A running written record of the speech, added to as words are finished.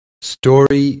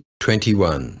Story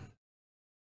 21.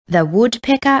 The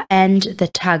Woodpecker and the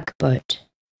Tugboat.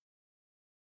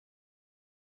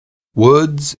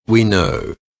 Words we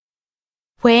know.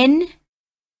 When,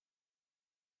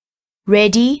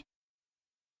 ready,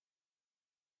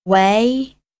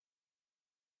 way,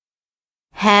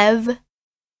 have,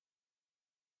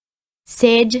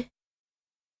 said,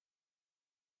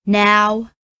 now,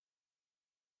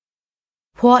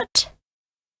 what,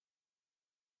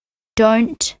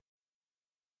 don't,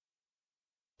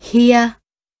 hear,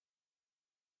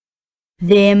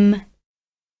 them,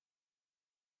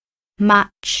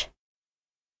 much,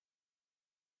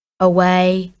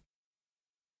 away,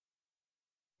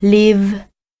 live,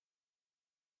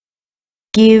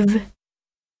 give,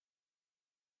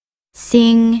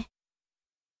 sing,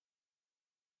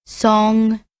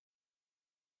 song,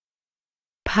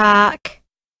 park,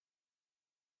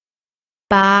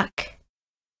 bark,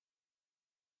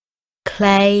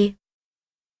 clay,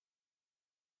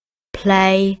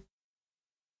 play,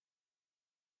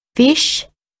 fish,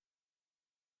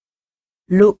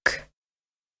 look,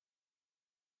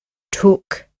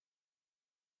 took,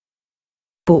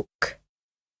 book.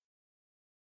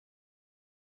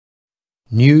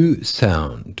 New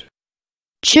sound.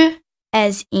 Ch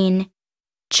as in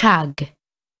chug.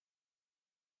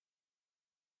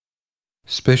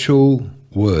 Special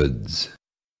words.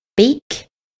 Beak,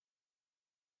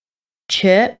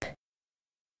 chirp,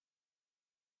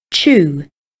 chew,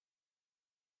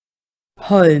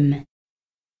 home,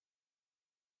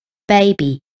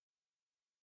 baby.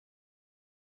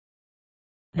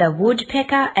 The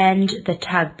Woodpecker and the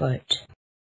Tugboat.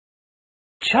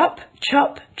 Chop,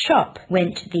 chop, chop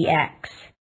went the axe.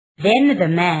 Then the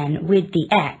man with the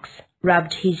axe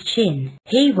rubbed his chin.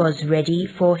 He was ready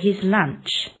for his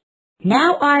lunch.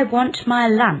 Now I want my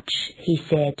lunch, he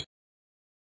said.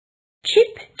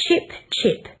 Chip, chip,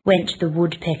 chip went the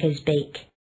woodpecker's beak.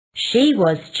 She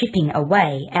was chipping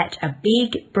away at a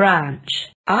big branch.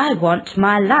 I want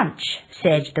my lunch,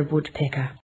 said the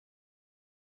woodpecker.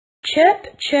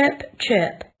 Chirp, chirp,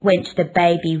 chirp went the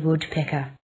baby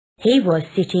woodpecker. He was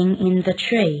sitting in the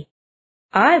tree.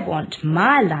 I want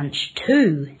my lunch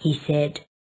too, he said.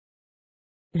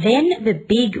 Then the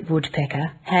big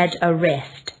woodpecker had a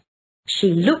rest.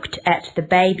 She looked at the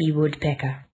baby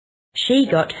woodpecker. She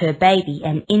got her baby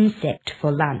an insect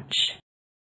for lunch.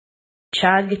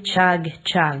 Chug, chug,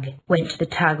 chug went the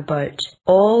tugboat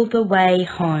all the way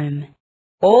home.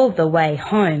 All the way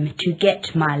home to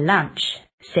get my lunch,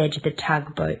 said the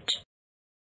tugboat.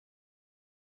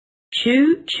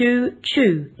 Chew, chew,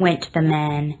 chew went the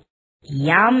man.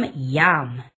 Yum,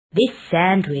 yum, this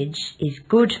sandwich is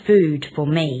good food for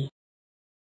me.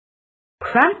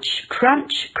 Crunch,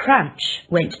 crunch, crunch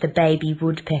went the baby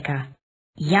woodpecker.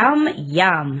 Yum,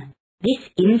 yum, this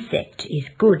insect is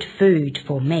good food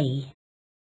for me.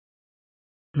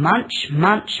 Munch,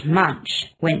 munch,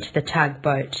 munch went the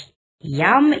tugboat.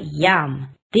 Yum, yum,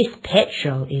 this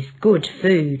petrol is good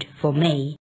food for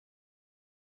me.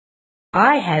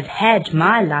 I have had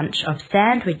my lunch of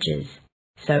sandwiches,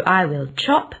 so I will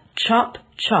chop, chop,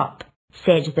 chop,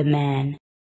 said the man.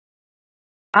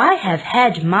 I have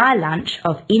had my lunch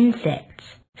of insects,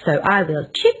 so I will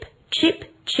chip,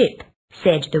 chip, chip,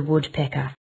 said the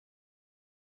woodpecker.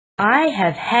 I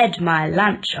have had my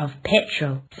lunch of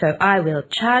petrol, so I will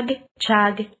chug,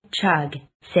 chug, chug,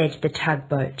 said the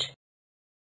tugboat.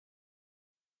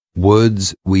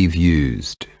 Words we've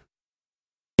used.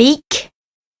 Beak,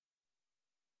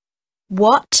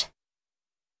 what,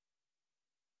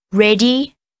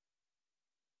 ready,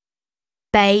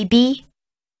 baby,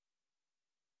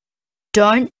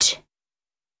 don't,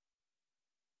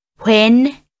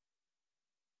 when,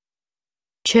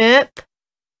 chirp,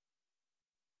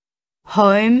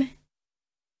 home,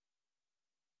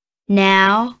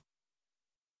 now,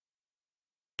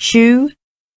 chew,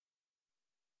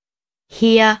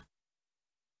 hear,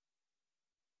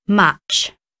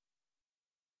 much.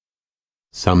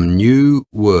 Some new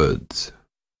words.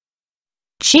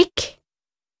 Chick,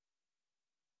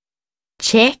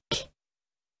 check,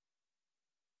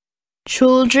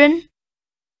 children,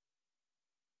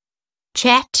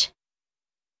 chat,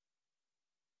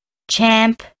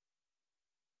 champ,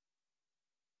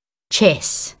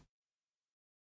 chess.